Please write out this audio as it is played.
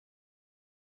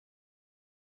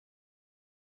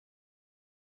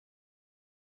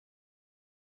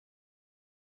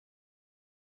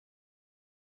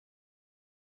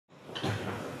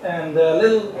And a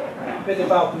little bit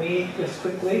about me, just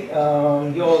quickly.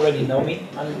 You already know me.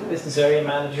 I'm Business Area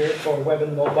Manager for Web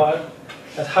and Mobile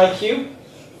at HiQ.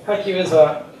 HiQ is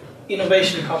an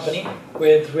innovation company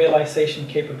with realization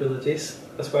capabilities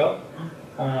as well.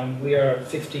 We are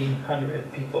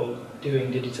 1,500 people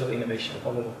doing digital innovation of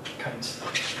all kinds.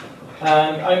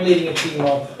 I'm leading a team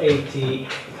of 80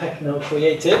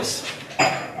 techno-creatives.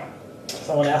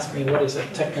 Someone asked me, what is a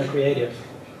techno-creative?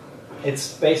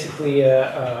 It's basically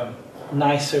a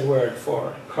nicer word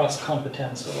for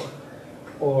cross-competence,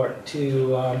 or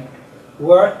to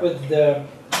work with the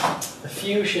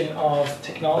fusion of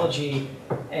technology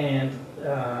and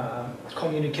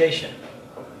communication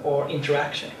or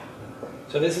interaction.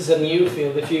 So this is a new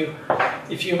field. If you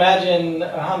imagine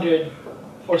 100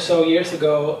 or so years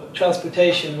ago,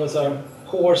 transportation was a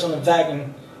horse on a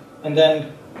wagon, and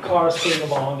then cars came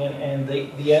along, and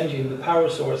the engine, the power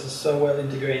source, is so well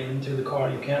integrated into the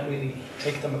car you can't really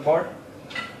take them apart.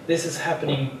 This is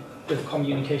happening with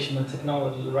communication and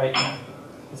technology right now.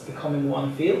 It's becoming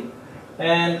one field,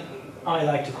 and I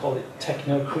like to call it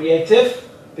techno-creative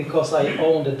because I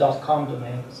own the .com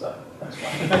domain, so that's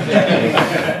why.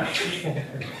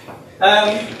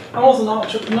 I'm also an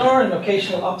entrepreneur, an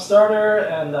occasional upstarter,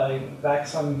 and I back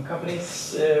some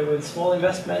companies with small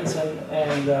investments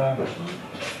and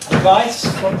advice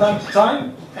from time to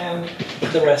time, and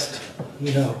the rest,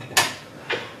 you know.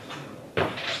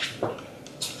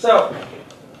 So,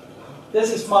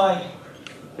 this is my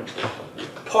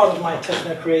part of my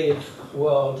techno-creative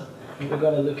world, and we're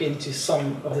going to look into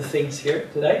some of the things here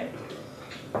today.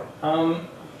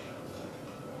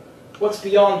 What's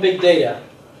beyond big data?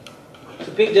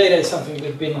 So big data is something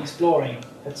we've been exploring.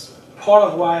 It's part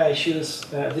of why I choose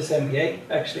this MBA,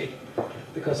 actually,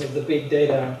 because of the big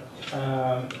data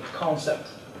concept.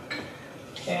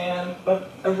 But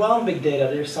around big data,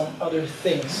 there's some other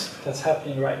things that's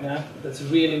happening right now that's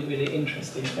really, really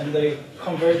interesting, and they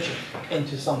converge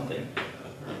into something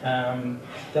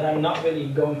that I'm not really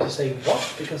going to say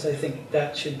what, because I think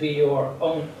that should be your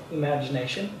own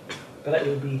imagination, but it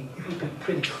will be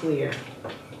pretty clear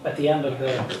at the end of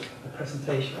the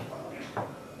presentation.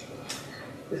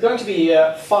 There's going to be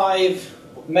 5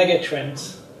 mega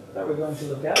trends that we're going to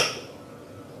look at,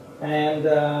 and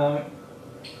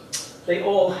they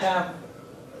all have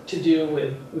to do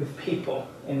with people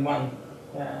in one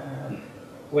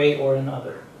way or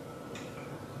another.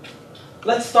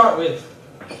 Let's start with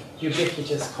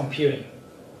ubiquitous computing.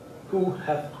 Who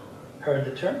have heard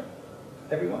the term?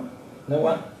 Everyone? No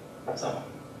one? Someone?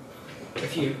 A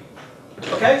few.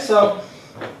 Okay, so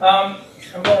I'm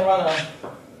going to run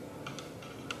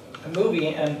a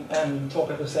movie and talk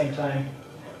at the same time,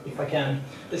 if I can.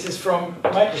 This is from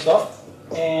Microsoft,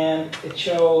 and it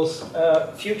shows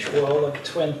a future world of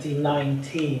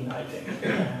 2019, I think,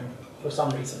 for some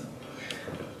reason,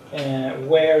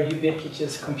 where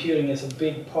ubiquitous computing is a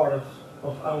big part of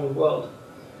our world.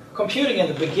 Computing in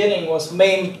the beginning was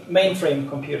mainframe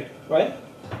computing, right?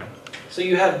 So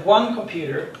you had one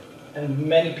computer and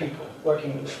many people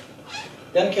working with it.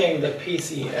 Then came the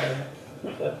PC era,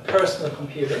 the personal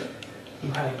computer.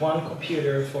 You had one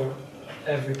computer for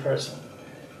every person.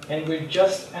 And we're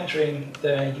just entering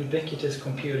the ubiquitous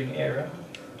computing era,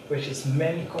 which is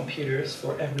many computers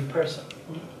for every person.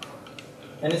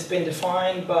 And it's been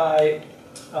defined by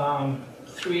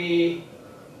 3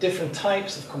 different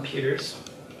types of computers,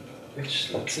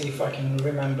 which, let's see if I can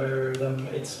remember them.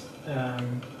 It's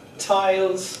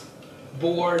tiles,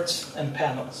 boards, and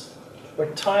panels. Where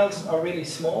tiles are really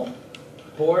small,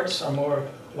 boards are more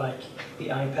like the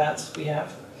iPads we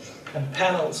have, and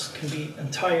panels can be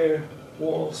entire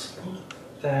walls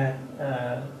that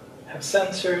have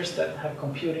sensors, that have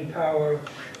computing power,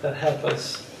 that help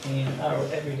us in our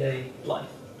everyday life.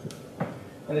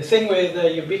 And the thing with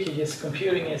ubiquitous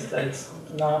computing is that it's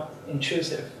not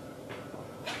intrusive.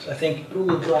 So I think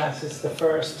Google Glass is the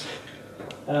first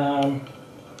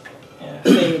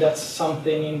thing that's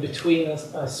something in between a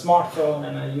smartphone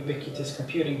and a ubiquitous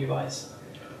computing device.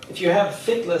 If you have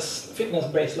fitness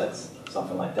bracelets,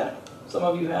 something like that, some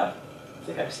of you have, I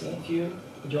think I've seen a few,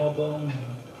 Jawbone,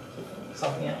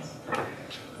 something else.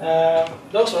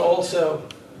 Those are also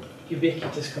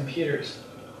ubiquitous computers.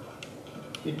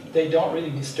 They don't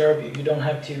really disturb you. You don't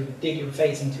have to dig your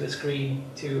face into a screen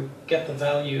to get the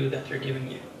value that they're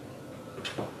giving you.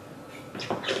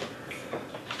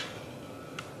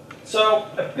 So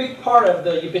a big part of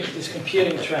the ubiquitous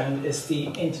computing trend is the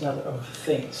Internet of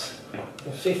Things.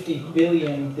 The 50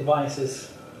 billion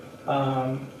devices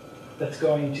that's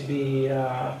going to be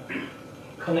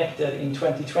connected in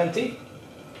 2020.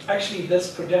 Actually,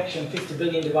 this projection, 50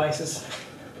 billion devices,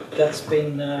 that's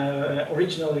been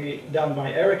originally done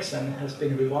by Ericsson has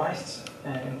been revised,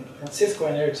 and Cisco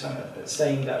and Ericsson are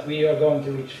saying that we are going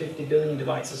to reach 50 billion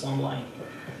devices online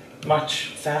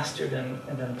much faster than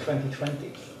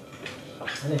 2020.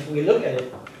 And if we look at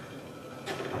it,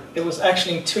 it was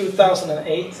actually in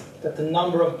 2008 that the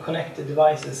number of connected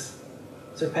devices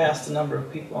surpassed the number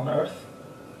of people on Earth.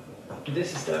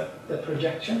 This is the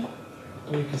projection.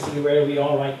 And you can see where we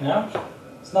are right now.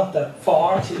 It's not that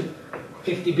far to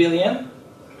 50 billion.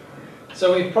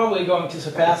 So we're probably going to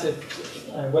surpass it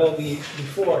well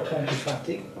before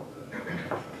 2020.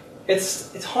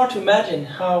 It's hard to imagine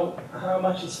how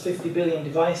much is 50 billion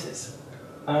devices.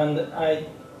 And I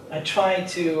try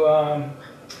to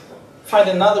find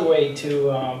another way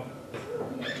to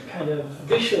kind of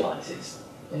visualize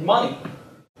it in money.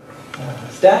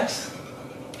 Stacks,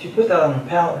 if you put that on a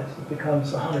pallet, it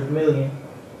becomes 100 million.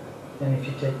 And if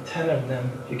you take 10 of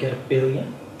them, you get 1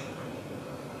 billion.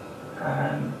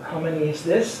 And how many is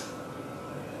this?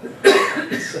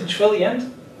 It's 1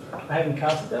 trillion. I haven't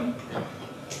counted them.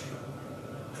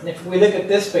 And if we look at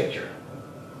this picture,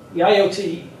 the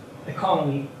IoT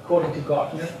economy, according to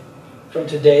Gartner, from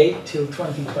today till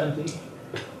 2020,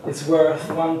 it's worth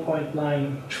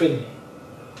 1.9 trillion.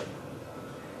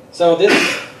 So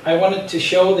this, I wanted to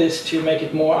show this to make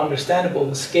it more understandable,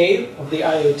 the scale of the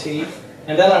IoT,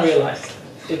 and then I realized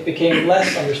it became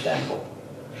less understandable.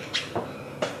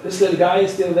 This little guy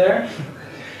is still there,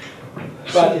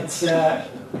 but it's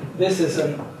this is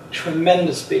a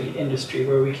tremendous big industry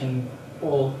where we can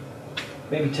all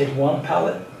maybe take one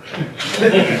pallet. I'd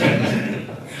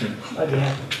be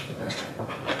happy.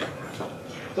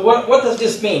 So what does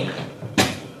this mean?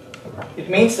 It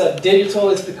means that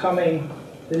digital is becoming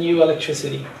the new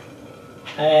electricity,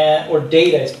 or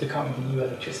data is becoming the new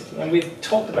electricity. And we've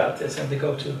talked about this in the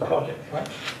GoTo project, right?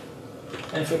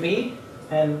 And for me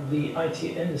and the IT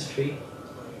industry,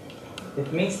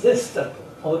 it means this, that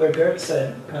Oliver Gerth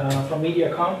said from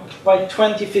MediaCom, by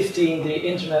 2015 the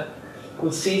internet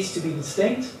will cease to be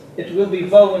distinct. It will be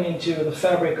woven into the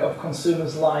fabric of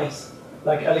consumers' lives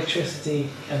like electricity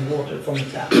and water from the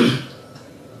tap.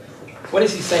 What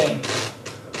is he saying?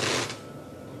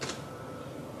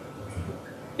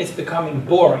 It's becoming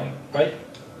boring, right?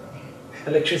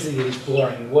 Electricity is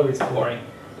boring, water is boring,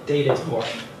 data is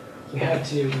boring. We have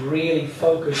to really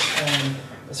focus on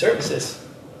the services.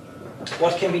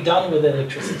 What can be done with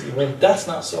electricity? Well, that's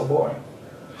not so boring.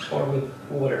 Or with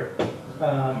water,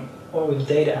 or with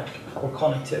data, or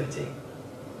connectivity.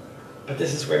 But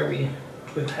this is where we're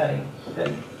heading.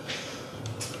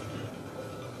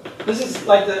 This is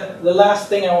like the last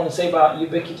thing I want to say about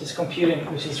ubiquitous computing,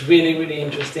 which is really, really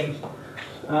interesting.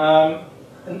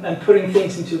 And putting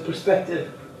things into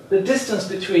perspective. The distance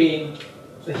between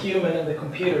the human and the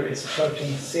computer is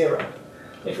approaching 0.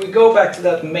 If we go back to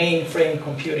that mainframe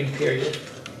computing period,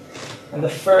 and the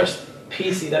first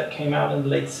PC that came out in the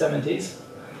late 70s,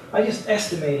 I just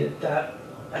estimated that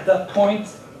at that point,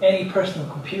 any personal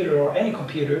computer or any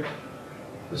computer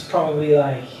was probably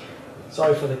like,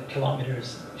 sorry for the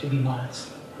kilometers, it should be miles.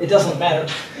 It doesn't matter.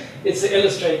 It's to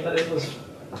illustrate that it was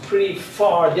pretty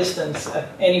far distance at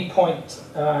any point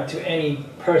to any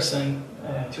person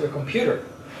to a computer,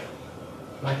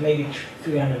 like maybe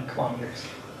 300 kilometers.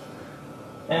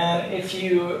 And if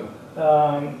you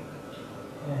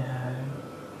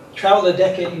travel a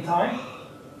decade in time,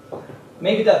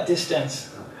 maybe that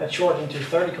distance had shortened to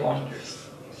 30 kilometers.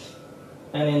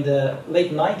 And in the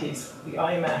late 90s, the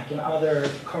iMac and other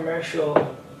commercial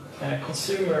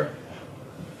consumer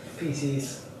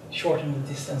PCs shortened the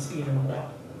distance even more.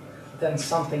 Then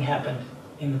something happened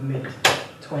in the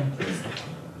mid-20s.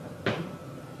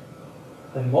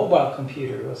 The mobile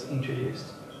computer was introduced.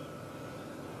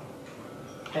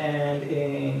 And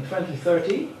in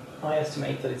 2030, I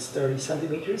estimate that it's 30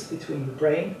 centimeters between the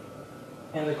brain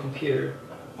and the computer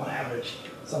on average,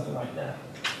 something like that.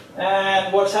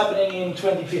 And what's happening in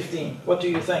 2015? What do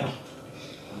you think?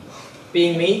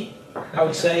 Being me, I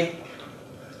would say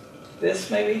this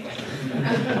maybe?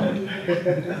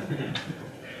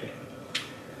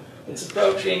 It's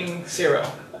approaching 0,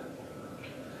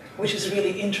 which is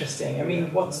really interesting. I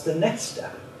mean, what's the next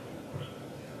step?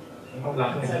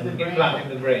 Implant in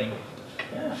the brain.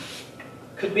 Yeah,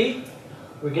 could be.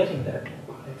 We're getting there,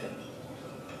 I think.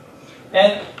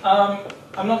 And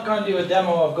I'm not going to do a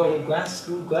demo of Google Glass,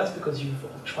 because you've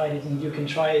tried it and you can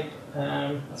try it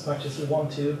as much as you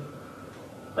want to.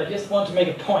 I just want to make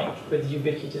a point with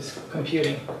ubiquitous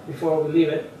computing before we leave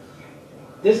it.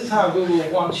 This is how Google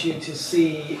wants you to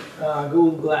see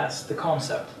Google Glass, the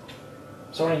concept.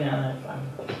 Sorry, Nana, if I'm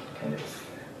kind of,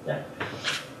 yeah.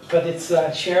 But it's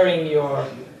sharing your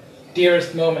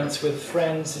dearest moments with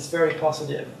friends. It's very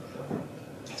positive.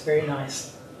 It's very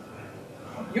nice.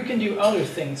 You can do other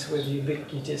things with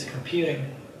ubiquitous computing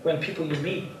when people you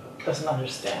meet doesn't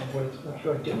understand what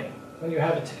you're doing, when you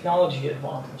have a technology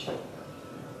advantage.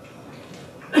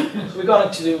 So we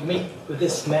got to meet with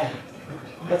this man.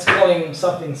 Let's call him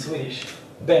something Swedish,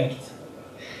 Bengt.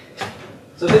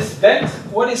 So this Bengt,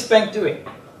 what is Bengt doing?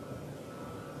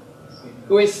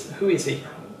 Who is he?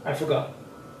 I forgot.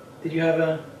 Did you have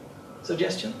a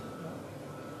suggestion?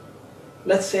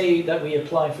 Let's say that we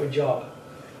apply for a job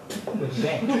with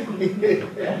Bengt.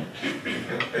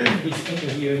 He's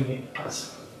interviewing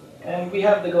us. And we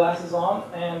have the glasses on,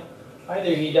 and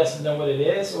either he doesn't know what it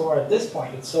is, or at this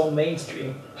point it's so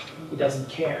mainstream, he doesn't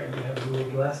care you have the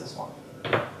little glasses on.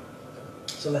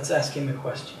 So let's ask him a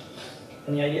question.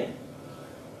 Any idea?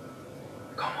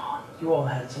 Come on, you all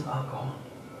had some alcohol.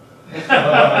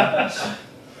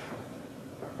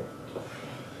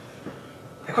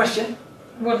 A question?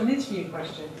 What an interview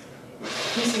question.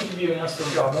 He's interviewing us for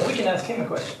a job, and we can ask him a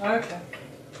question. Okay.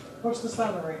 What's the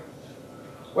salary?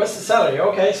 What's the salary?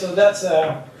 Okay, so that's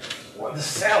well, the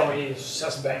salary is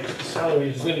just bang. The salary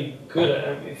is really good.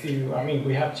 If you, I mean,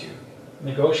 we have to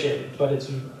negotiate it, but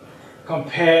it's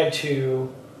compared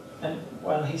to, and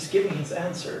while he's giving his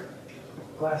answer,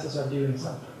 glasses are doing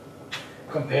something.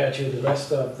 Compared to the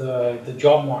rest of the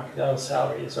job market, our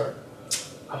salaries are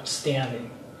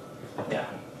outstanding. Yeah.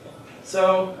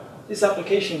 So this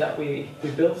application that we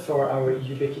built for our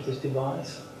ubiquitous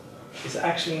device is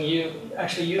actually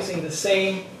using the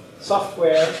same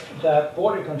software that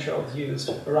border controls use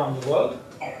around the world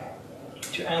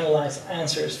to analyze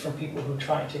answers from people who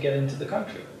try to get into the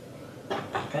country.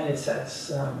 And it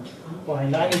says, by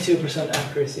 92%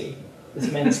 accuracy, this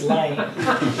man is lying.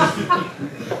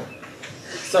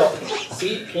 So,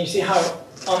 can you see how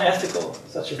unethical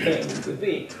such a thing could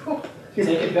be?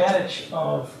 Take advantage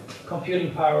of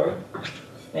computing power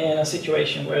in a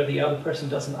situation where the other person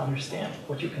doesn't understand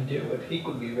what you can do. But he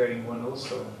could be wearing one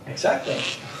also. Exactly.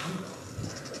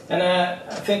 And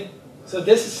I think, so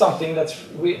this is something that's,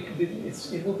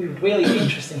 it will be really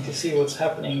interesting to see what's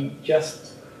happening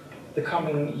just the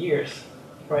coming years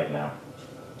right now.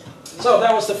 So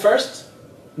that was the first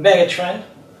mega trend.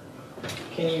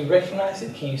 Can you recognize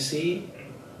it? Can you see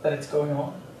that it's going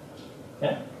on?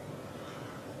 Yeah?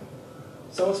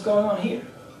 So what's going on here?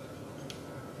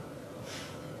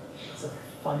 It's a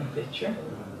funny picture.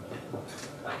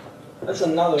 That's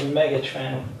another mega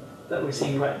trend that we're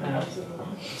seeing right now.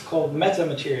 It's called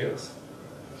metamaterials.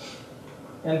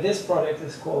 And this product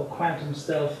is called Quantum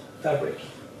Stealth Fabric.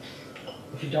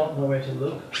 If you don't know where to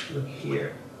look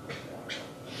here.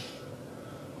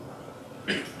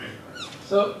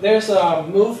 So there's a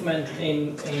movement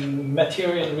in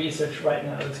material research right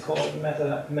now that's called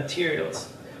metamaterials,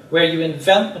 where you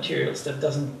invent materials that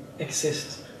doesn't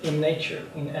exist in nature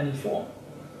in any form.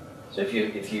 So if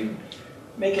you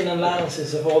make an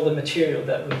analysis of all the material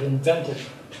that we've invented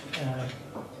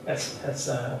as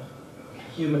a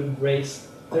human race,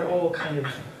 they're all kind of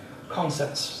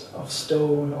concepts of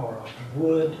stone or of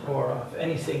wood or of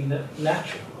anything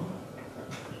natural.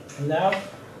 And now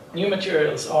new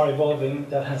materials are evolving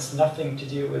that has nothing to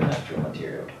do with natural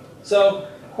material. So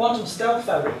quantum stealth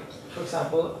fabric, for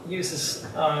example, uses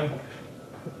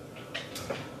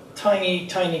tiny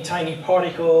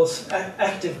particles,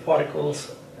 active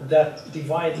particles that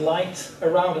divide light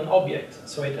around an object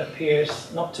so it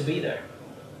appears not to be there.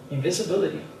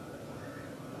 Invisibility.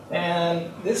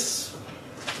 And this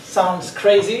sounds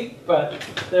crazy, but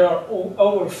there are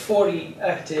over 40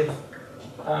 active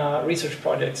research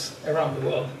projects around the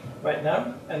world right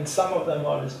now, and some of them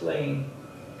are displaying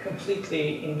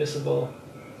completely invisible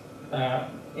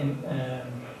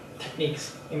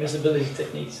invisibility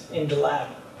techniques in the lab.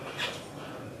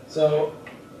 So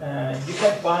you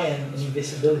can't buy an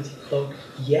invisibility cloak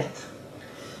yet,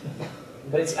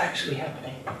 but it's actually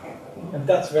happening, and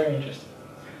that's very interesting.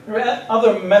 There are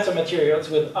other metamaterials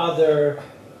with other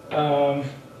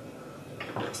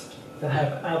that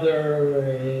have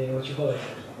other what you call it?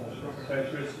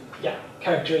 Characteristics. Yeah,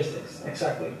 characteristics,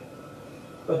 exactly.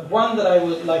 But one that I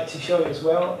would like to show you as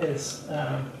well is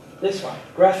this one,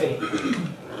 graphene.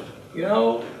 You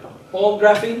know all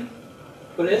graphene?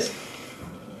 What it is?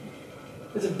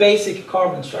 It's a basic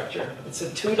carbon structure. It's a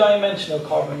two-dimensional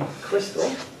carbon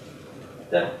crystal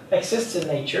that exists in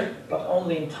nature, but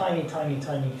only in tiny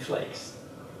flakes.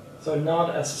 So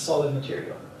not as a solid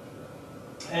material.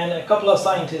 And a couple of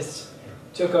scientists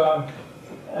took a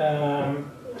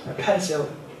pencil,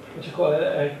 what you call it,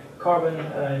 a carbon,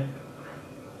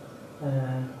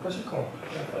 what's it called?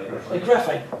 A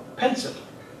graphite pencil.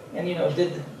 and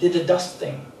did the dust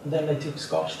thing. And then they took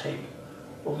Scotch tape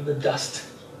over the dust,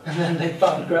 and then they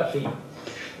found graphene.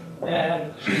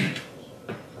 And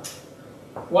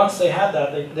once they had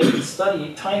that, they could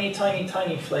study tiny, tiny,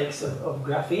 tiny flakes of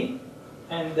graphene,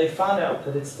 and they found out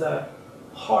that it's the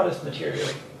hardest material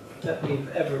that we've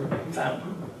ever found.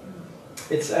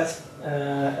 It's as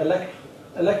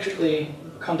electrically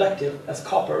conductive as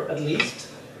copper, at least.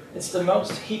 It's the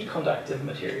most heat conductive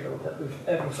material that we've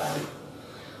ever found.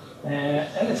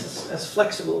 And it's as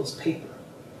flexible as paper.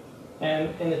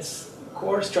 And in its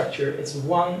core structure, it's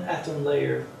one atom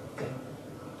layer thing.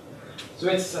 So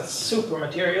it's a super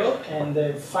material, and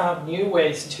they've found new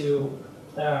ways to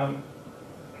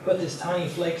put these tiny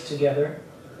flakes together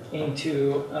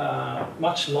into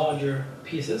much larger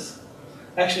pieces.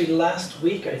 Actually, last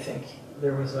week, I think,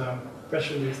 there was a press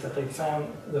release that they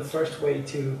found the first way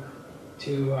to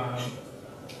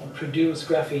produce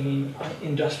graphene in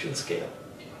industrial scale.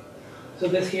 So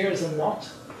this here is a knot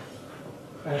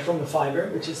from the fiber,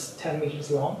 which is 10 meters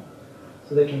long.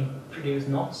 So they can produce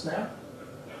knots now.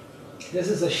 This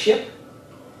is a ship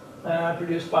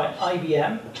produced by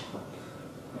IBM.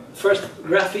 First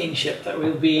graphene chip that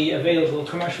will be available,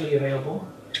 commercially available.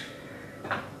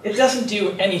 It doesn't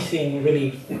do anything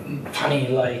really funny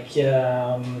like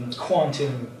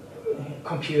quantum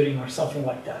computing or something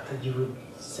like that you would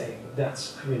say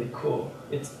that's really cool.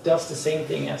 It does the same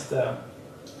thing as the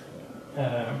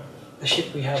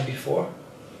ship we had before,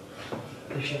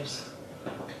 the ships.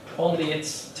 Only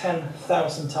it's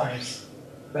 10,000 times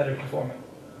better performing.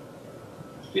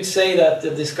 You'd say that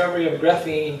the discovery of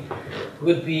graphene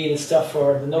would be the stuff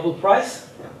for the Nobel Prize.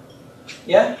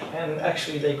 Yeah, and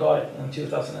actually they got it in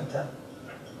 2010.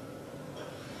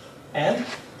 And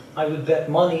I would bet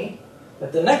money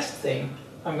that the next thing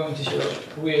I'm going to show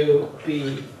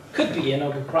could be a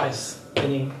Nobel Prize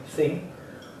winning thing,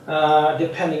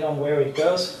 depending on where it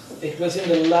goes. It was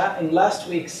in last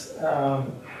week's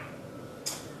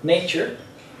Nature.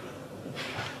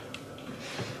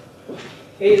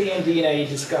 Alien DNA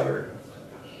discovered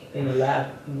in a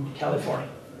lab in California.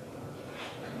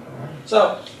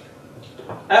 So,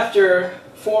 after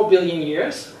 4 billion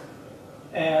years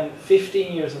and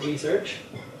 15 years of research,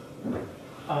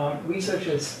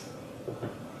 researchers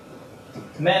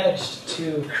managed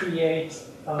to create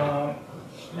a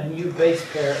new base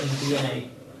pair in DNA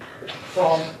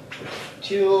from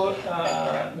two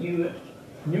new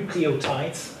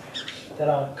nucleotides that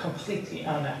are completely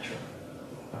unnatural.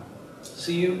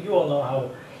 So you all know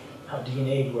how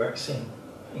DNA works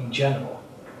in general.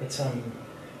 It's some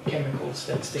chemicals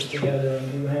that stick together,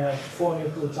 and you have 4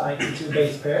 nucleotides and 2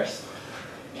 base pairs,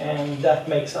 and that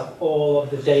makes up all of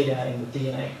the data in the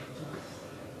DNA.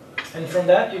 And from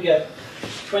that you get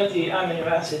 20 amino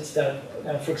acids that,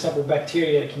 for example,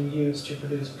 bacteria can use to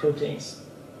produce proteins.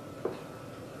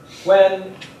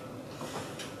 When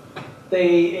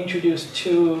they introduce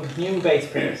 2 new base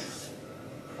pairs,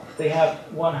 they have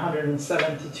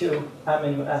 172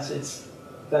 amino acids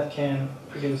that can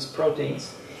produce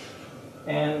proteins.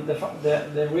 And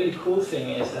the really cool thing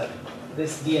is that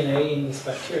this DNA in this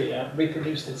bacteria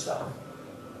reproduced itself.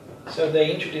 So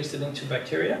they introduced it into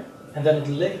bacteria, and then it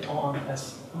lived on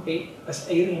as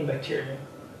alien bacteria,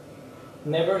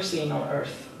 never seen on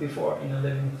Earth before in a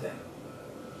living thing.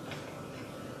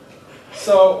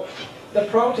 So the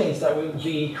proteins that will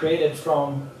be created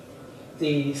from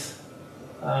these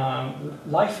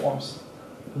life forms,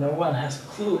 no one has a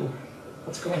clue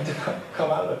what's going to come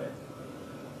out of it.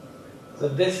 So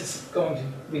this is going to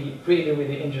be really,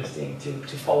 really interesting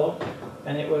to follow.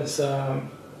 And it was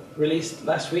released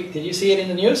last week. Did you see it in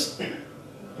the news?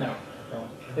 No.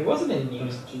 It wasn't in the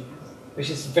news,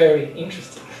 which is very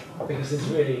interesting, because it's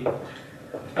really,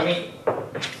 I mean,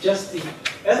 just the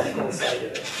ethical side of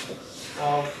it,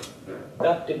 of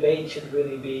that debate should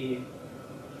really be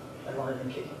alive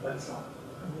and kicking, but it's not.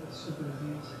 Super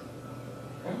disease.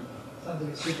 Sounds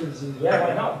like super disease. Yeah,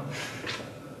 why not?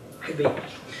 Could be.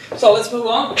 So let's move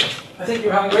on. I think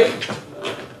you're hungry.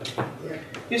 Yeah.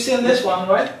 You've seen this one,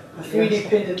 right? A 3D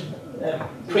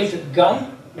printed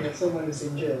gun. Yeah, someone is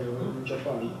in jail in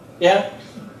Japan. Yeah?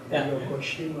 Yeah.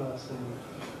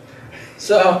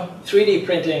 So 3D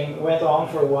printing went on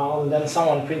for a while, and then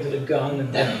someone printed a gun,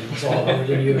 and then it was all over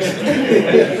the news.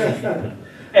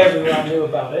 Everyone knew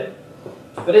about it.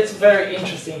 But it's a very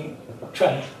interesting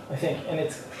trend, I think, and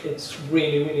it's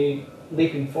really, really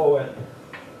leaping forward.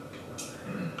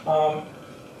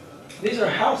 These are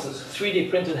houses, 3D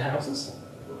printed houses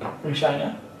in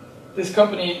China. This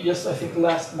company just, I think,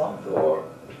 last month, or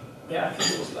yeah, I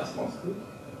think it was last month,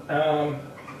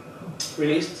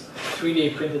 released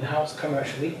 3D printed house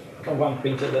commercially from one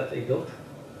printer that they built.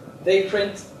 They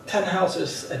print 10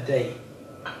 houses a day.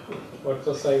 What's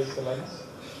the size of the lens?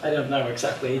 I don't know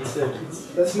exactly. It's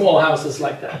small houses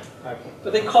like that. Okay.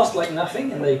 But they cost like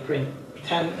nothing, and they print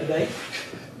 10 a day.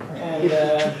 And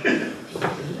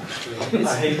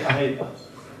I hate that.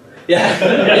 yeah,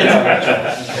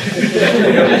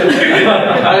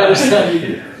 I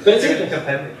understand. But it's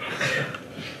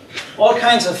all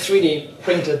kinds of 3D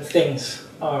printed things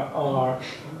are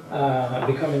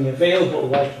becoming available,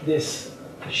 like this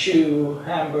shoe,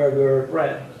 hamburger,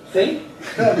 bread thing.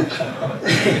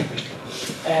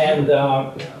 And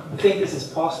I think this is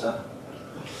pasta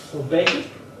or bacon.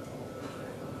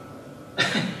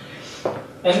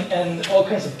 and all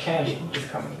kinds of candy is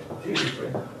coming 3D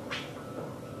printed.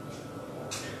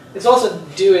 It's also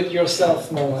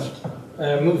do-it-yourself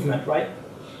movement, right?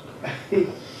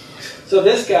 So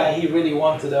this guy, he really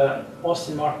wanted a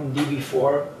Austin Martin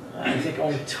DB4. I think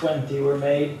only 20 were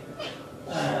made.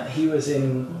 He's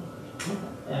in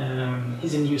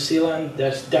New Zealand.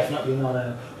 There's definitely not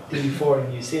a DB4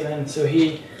 in New Zealand. So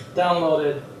he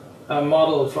downloaded a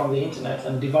model from the internet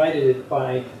and divided it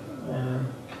by,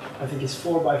 I think it's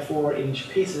 4x4-inch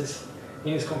pieces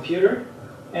in his computer.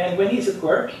 And when he's at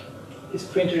work, his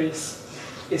printer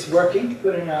is working,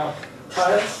 putting out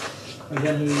tiles, and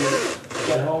then he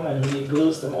gets home and he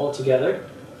glues them all together.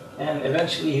 And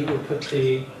eventually he will put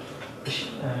he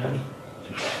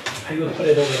will put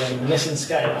it over a Nissan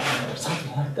Skyline or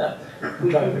something like that.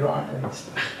 Drive it around and it's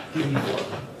DB4.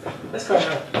 That's kind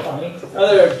of funny.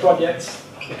 Other projects,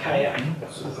 the kayak,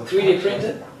 3D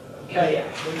printed kayak,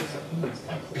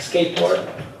 the skateboard,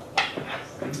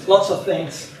 lots of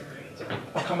things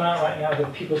are coming out right now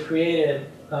that people created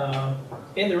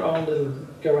in their own little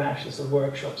garages or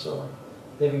workshops or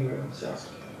living rooms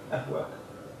at work.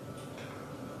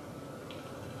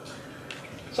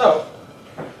 So,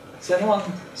 is anyone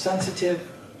sensitive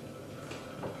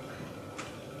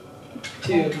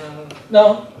to...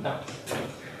 No? No.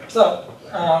 So,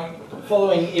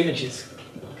 following images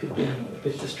could be a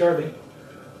bit disturbing.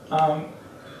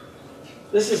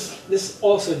 This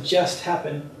also just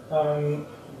happened.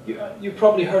 You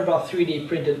probably heard about 3D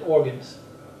printed organs.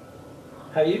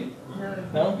 Have you?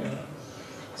 No?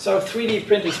 So 3D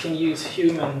printers can use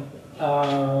human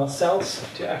cells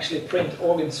to actually print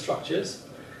organ structures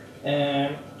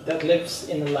that lives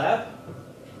in the lab.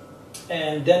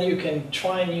 And then you can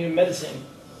try new medicine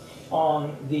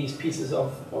on these pieces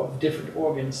of different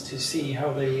organs to see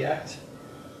how they react,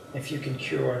 if you can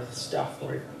cure the stuff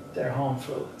or if they're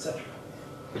harmful, etc.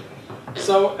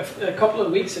 So a couple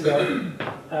of weeks ago,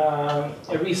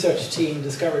 a research team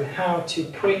discovered how to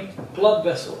print blood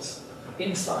vessels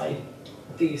inside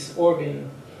these organ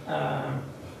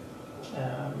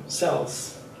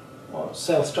cells or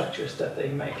cell structures that they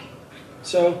make.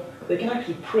 So they can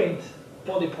actually print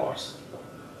body parts.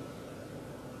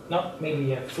 Not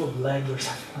maybe a full leg or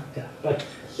something like that, but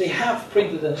they have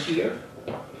printed an ear,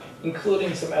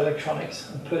 including some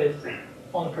electronics, and put it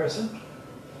on a person.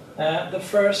 The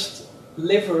first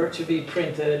liver to be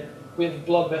printed with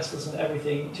blood vessels and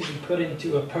everything to be put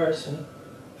into a person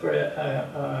for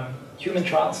human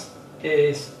trials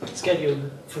is scheduled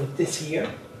for this year.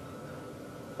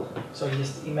 So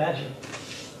just imagine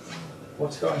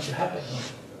what's going to happen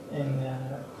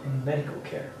in medical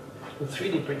care with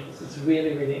 3D printers. It's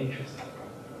really, really interesting.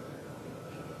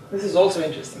 This is also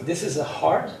interesting. This is a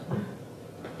heart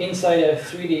inside a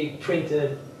 3D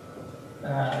printed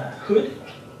hood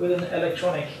with an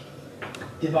electronic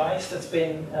device that's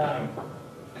been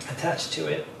attached to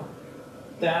it.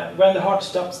 That when the heart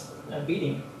stops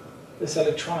beating, this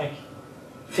electronic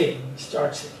thing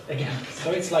starts again.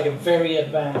 So it's like a very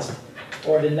advanced,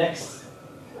 or the next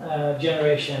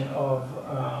generation of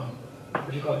what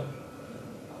do you call it?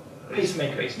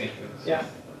 Pacemakers. Yeah.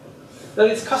 But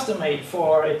it's custom made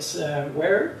for its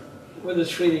wearer with a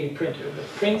 3D printer that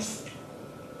prints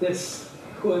this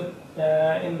hood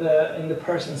in the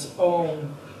person's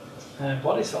own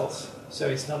body cells, so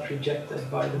it's not rejected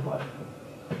by the body.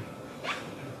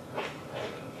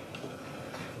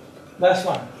 Last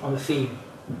one on the theme.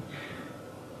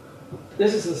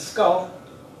 This is a skull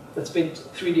that's been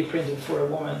 3D printed for a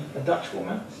woman, a Dutch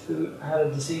woman, who had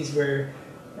a disease where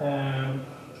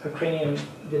her cranium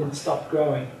didn't stop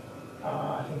growing.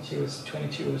 I think she was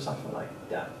 22 or something like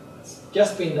that. It's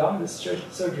just been done, this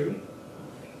surgery.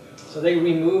 So they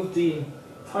removed the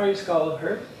entire skull of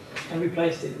her and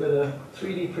replaced it with a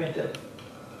 3D printed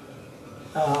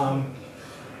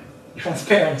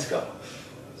transparent skull.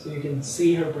 So you can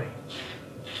see her brain.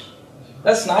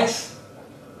 That's nice.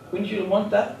 Wouldn't you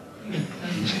want that?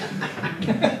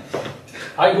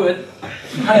 I would.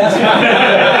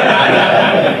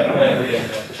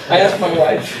 I asked my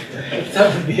wife if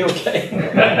that would be okay.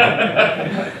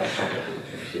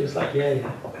 She was like, yeah,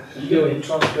 yeah. You can be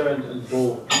transparent and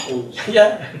bold.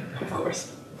 Yeah, of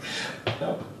course.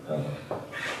 No,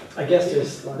 I guess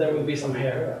there will be some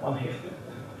hair on here.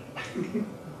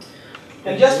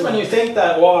 And just when you think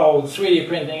that, wow, 3D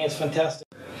printing is fantastic.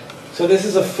 So this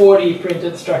is a 4D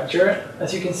printed structure.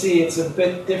 As you can see, it's a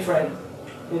bit different.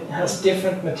 It has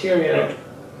different material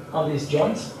on these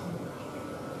joints.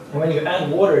 And when you add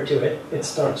water to it, it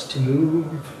starts to move.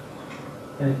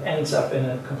 And it ends up in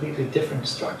a completely different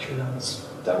structure than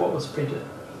what was printed.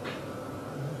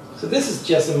 So this is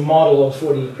just a model of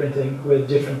 4D printing with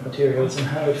different materials and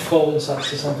how it folds up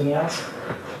to something else.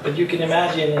 But you can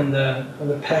imagine in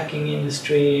the packing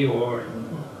industry or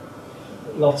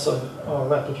lots of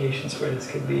applications where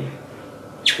this could be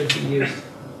used.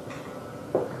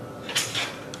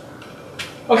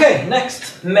 Okay,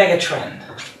 next megatrend.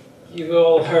 You've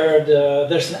all heard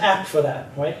there's an app for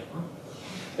that, right?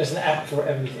 There's an app for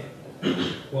everything.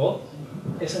 Well,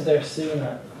 isn't there soon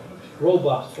a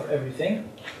robot for everything?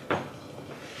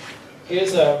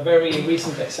 Here's a very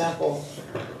recent example.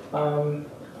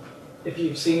 If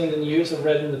you've seen in the news or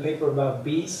read in the paper about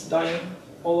bees dying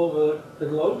all over the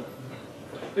globe,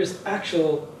 there's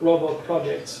actual robot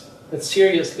projects that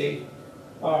seriously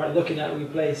are looking at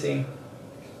replacing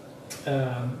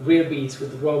real bees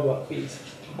with robot bees,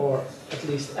 or at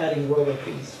least adding robot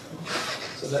bees,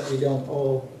 so that we don't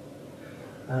all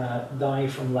die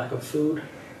from lack of food.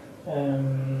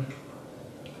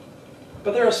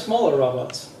 But there are smaller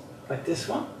robots, like this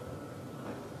one.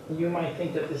 You might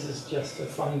think that this is just a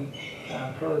funny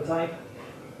prototype,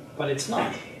 but it's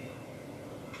not.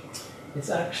 It's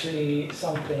actually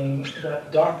something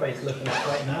that DARPA is looking at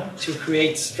right now to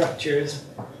create structures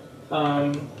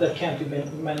that can't be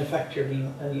manufactured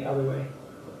in any other way.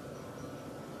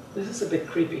 This is a bit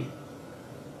creepy,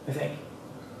 I think.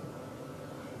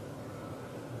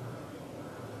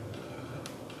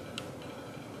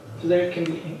 So they can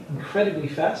be incredibly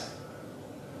fast.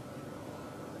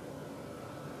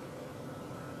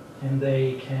 And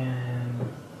they can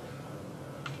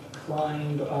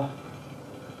climb up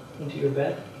into your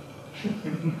bed.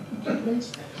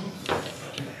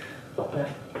 Yeah.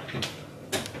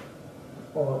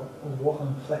 Or walk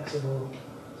on flexible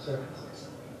surfaces.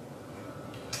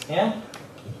 And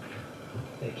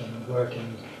they can work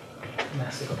in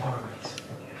massive armies.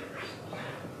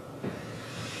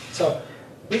 So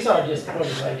these are just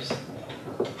prototypes,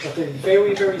 but they're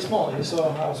very, very small. You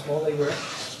saw how small they were.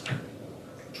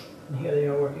 And here they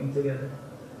are working together.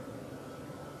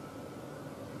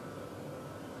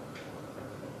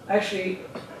 Actually,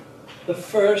 the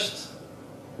first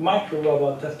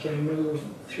micro-robot that can move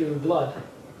through blood.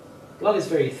 Blood is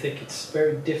very thick, it's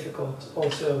very difficult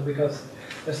also because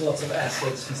there's lots of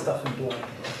acids and stuff in blood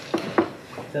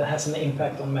that has an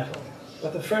impact on metal.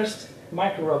 But the first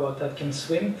micro-robot that can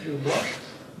swim through blood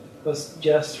was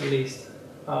just released,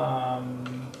 I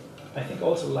think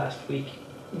also last week.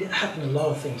 It did happen a lot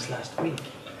of things last week.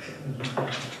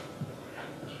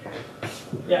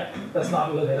 Yeah, let's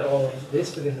not look at all of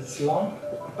this because it's long.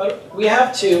 But we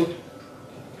have to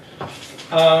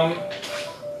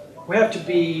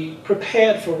be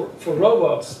prepared for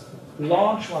robots,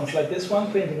 large ones like this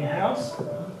one printing a house,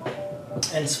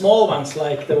 and small ones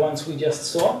like the ones we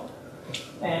just saw.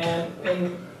 And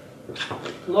in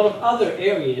a lot of other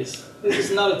areas, this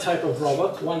is not a type of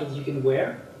robot, one that you can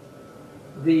wear.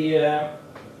 The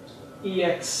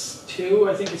EX2,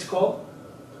 I think it's called,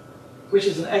 which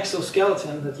is an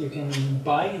exoskeleton that you can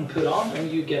buy and put on,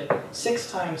 and you get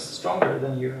 6 times stronger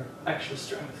than your actual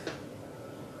strength.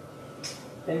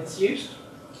 And it's used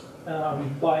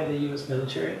by the US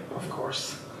military, of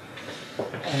course.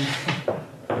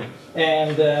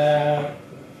 And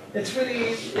it's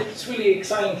really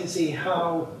exciting to see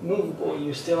how movable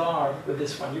you still are with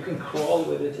this one. You can crawl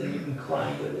with it and you can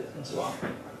climb with it and so on.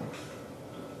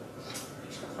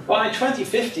 By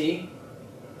 2050,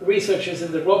 researchers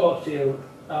in the robot field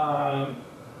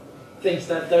think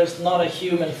that there's not a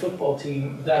human football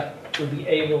team that will be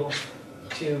able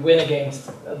to win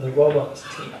against the robot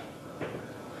team.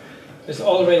 There's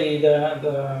already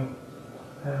the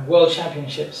World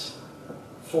Championships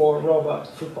for robot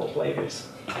football players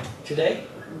today.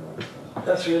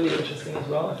 That's really interesting as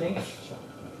well, I think.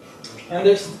 And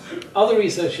there's other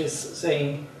researchers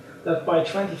saying that by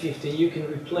 2050 you can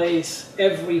replace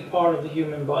every part of the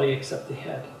human body except the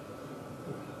head.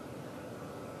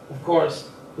 Of course,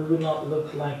 we would not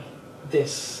look like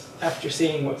this after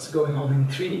seeing what's going on in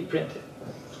 3D printing.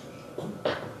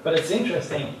 But it's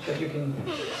interesting that you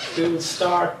will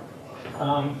start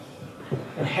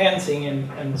enhancing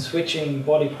and switching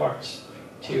body parts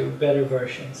to better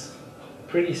versions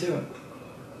pretty soon.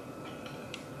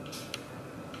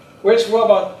 Where's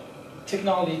robot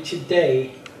technology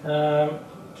today?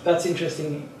 That's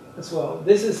interesting as well.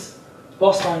 This is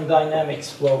Boston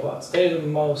Dynamics robots. They're the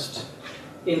most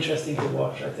interesting to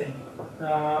watch, I think.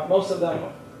 Most of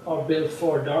them are built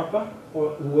for DARPA,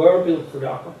 or were built for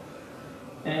DARPA.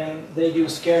 And they do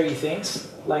scary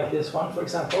things, like this one, for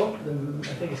example.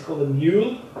 I think it's called a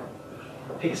mule.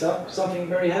 Picks up something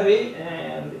very heavy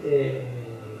and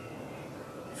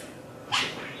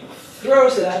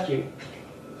throws it at you.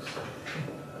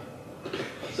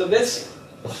 So this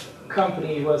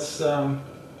company was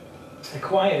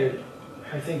acquired,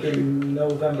 I think, in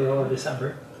November or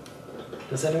December.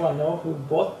 Does anyone know who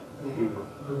bought?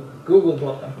 Google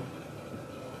bought them.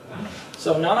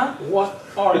 So Nana, what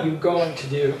are you going to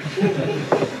do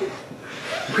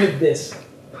with this?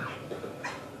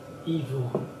 Evil.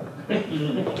 Do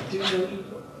no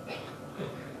evil.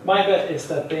 My bet is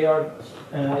that they are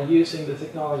using the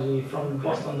technology from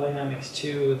Boston Dynamics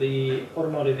to the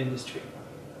automotive industry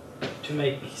to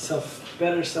make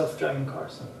better self-driving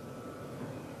cars,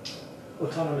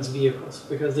 autonomous vehicles,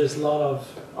 because there's a lot of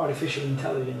artificial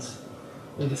intelligence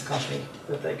in this company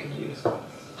that they could use.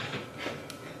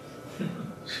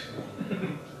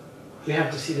 We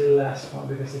have to see the last one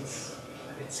because it's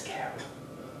a bit scary.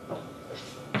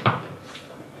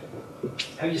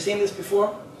 Have you seen this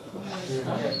before?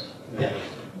 Yes. Yeah.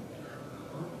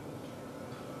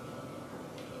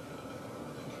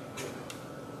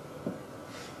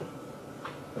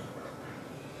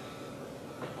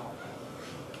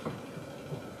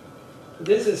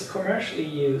 This is commercially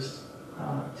used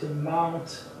to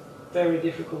mount very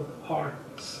difficult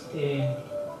parts in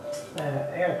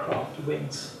aircraft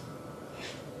wings.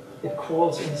 It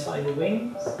crawls inside the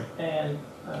wings and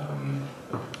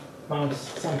mounts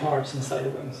some parts inside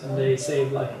the wings, and they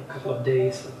save like a couple of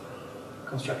days of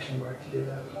construction work to do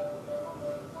that.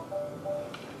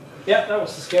 Yeah, that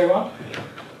was the scary one.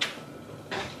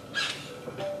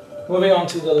 Moving on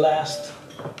to the last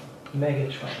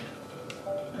mega trend.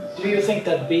 Do you think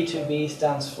that B2B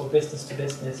stands for business to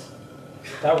business?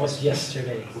 That was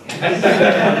yesterday.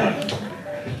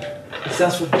 It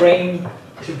stands for brain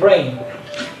to brain.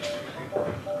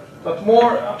 But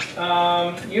more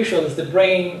usual is the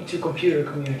brain to computer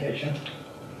communication.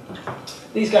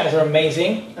 These guys are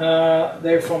amazing.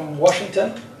 They're from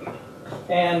Washington.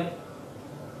 And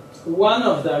one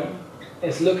of them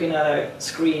is looking at a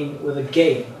screen with a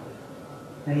game.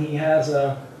 And he has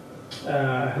a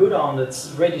hood on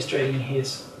that's registering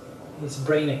his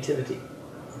brain activity.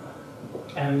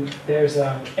 And there's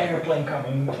an airplane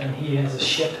coming, and he has a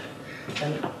ship.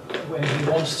 And when he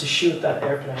wants to shoot that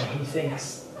airplane, he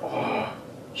thinks, oh,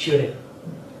 shoot it.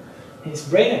 His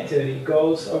brain activity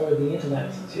goes over the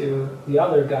internet to the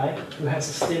other guy who has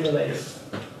a stimulator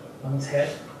on his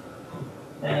head.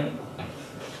 And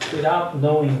without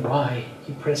knowing why,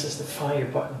 he presses the fire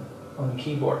button on the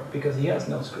keyboard because he has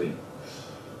no screen.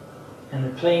 And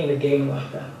they're playing the game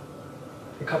like that,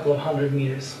 a couple of 100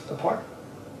 meters apart.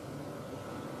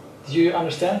 Did you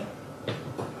understand?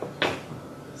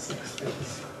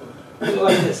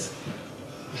 Like this.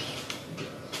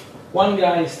 One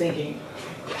guy is thinking,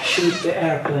 shoot the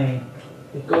airplane.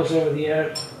 It goes over the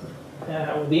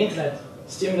over the internet,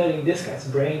 stimulating this guy's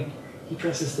brain. He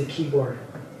presses the keyboard,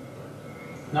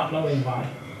 not knowing why.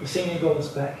 The signal goes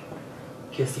back,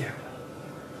 kills the airplane.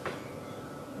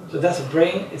 So that's a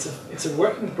brain. It's a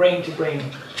working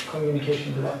brain-to-brain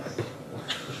communication device.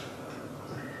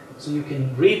 So you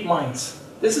can read minds.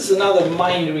 This is another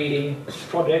mind-reading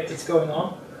project that's going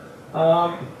on.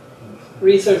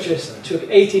 Researchers took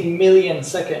 18 million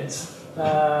seconds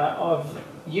of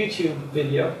YouTube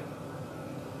video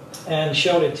and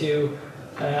showed it to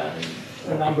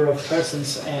a number of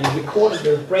persons and recorded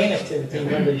their brain activity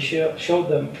when they showed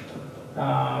them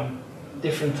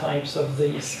different types of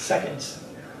these seconds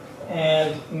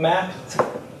and mapped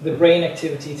the brain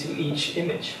activity to each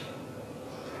image.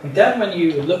 And then when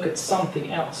you look at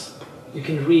something else, you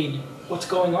can read what's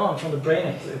going on from the brain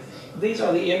activity. These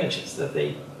are the images that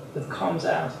comes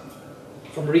out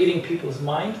from reading people's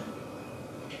mind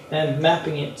and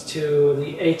mapping it to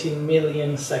the 18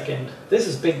 million second. This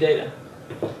is big data.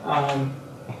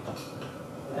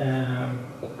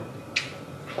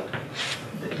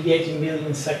 The 18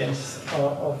 million seconds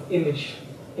of images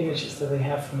that they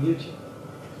have from YouTube.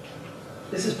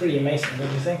 This is pretty amazing,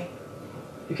 don't you think?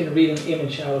 You can read an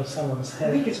image out of someone's head.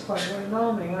 I think it's quite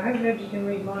alarming. I hope nobody can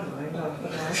read my mind after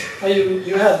that. Oh,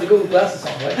 you have the Google Glasses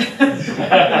on, right?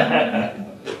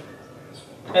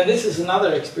 And this is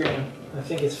another experiment. I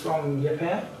think it's from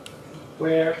Japan,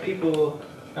 where people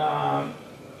have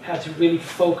had to really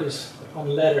focus on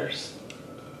letters,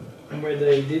 and where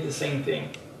they did the same thing.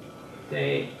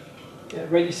 They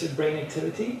registered brain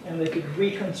activity, and they could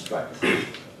reconstruct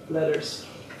letters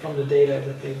from the data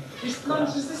that they. Is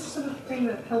this the sort of thing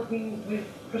that's helping with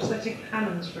prosthetic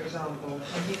hands, for example,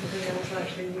 and people being able to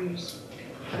actually use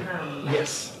the hand?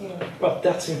 Yes, Yeah. but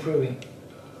that's improving.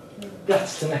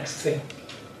 That's the next thing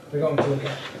we're going to look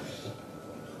at.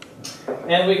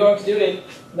 And we're going to do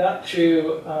that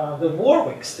through the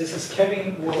Warwicks. This is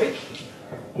Kevin Warwick.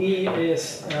 He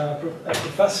is a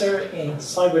professor in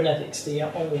cybernetics, the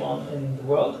only one in the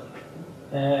world.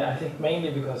 I think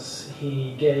mainly because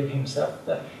he gave himself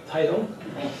that title.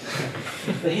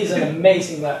 But he's an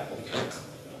amazing guy.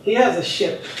 He has a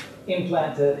chip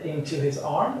implanted into his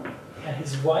arm, and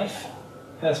his wife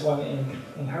has one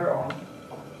in her arm.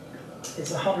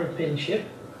 It's a 100-pin chip,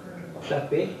 that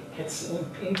big. It's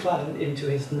implanted into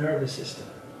his nervous system.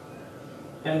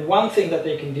 And one thing that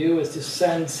they can do is to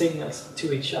send signals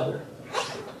to each other.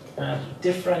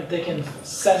 They can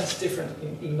sense different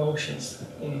emotions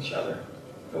in each other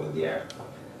over the air.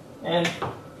 And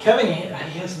Kevin,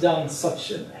 he has done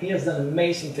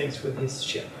amazing things with his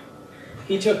chip.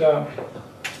 He took a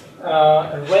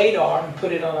radar and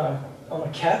put it on a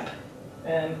cap,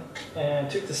 and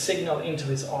took the signal into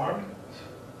his arm,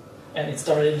 and it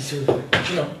started to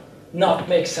not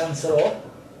make sense at all.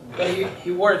 But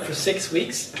he wore it for 6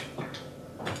 weeks.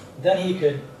 Then he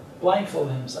could blindfold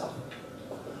himself.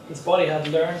 His body had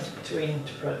learned to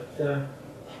interpret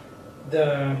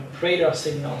the radar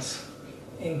signals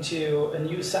into a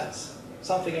new sense,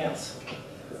 something else.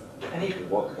 And he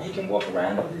can walk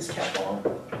around with his cap on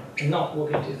and not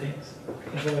walk into things.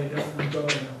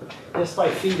 Just by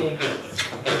feeding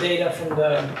the data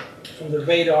from the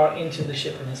radar into the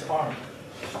chip in his arm.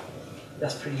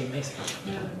 That's pretty amazing.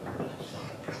 Yeah.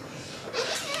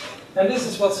 And this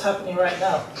is what's happening right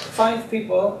now. 5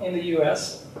 people in the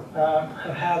US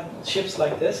have had chips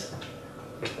like this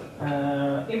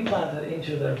implanted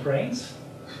into their brains.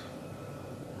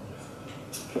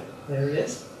 There it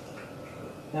is.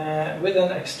 With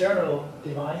an external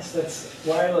device that's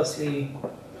wirelessly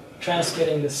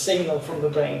transmitting the signal from the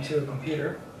brain to a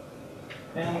computer.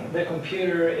 And the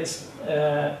computer is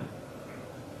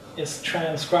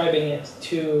transcribing it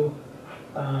to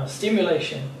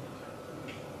stimulation,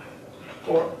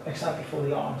 for example, for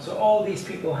the arm. So all these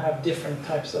people have different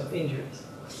types of injuries.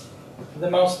 The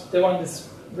one that's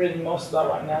written most about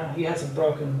right now, he has a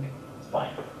broken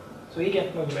spine. So he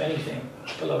can't move anything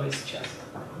below his chest.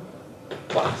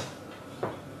 But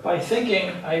by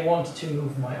thinking I want to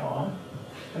move my arm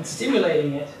and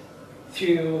stimulating it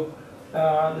through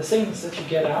the signals that you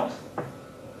get out,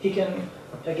 he can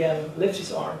again lift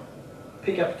his arm,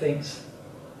 pick up things.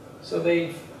 So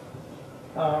they've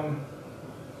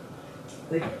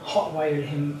hotwired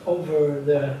him over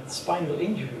the spinal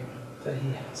injury that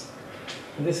he has.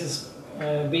 And this is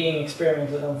being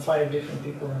experimented on 5 different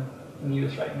people in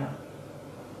use right now.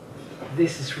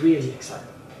 This is really exciting.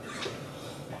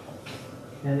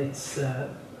 And it's the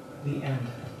end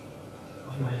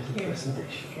of my little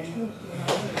presentation.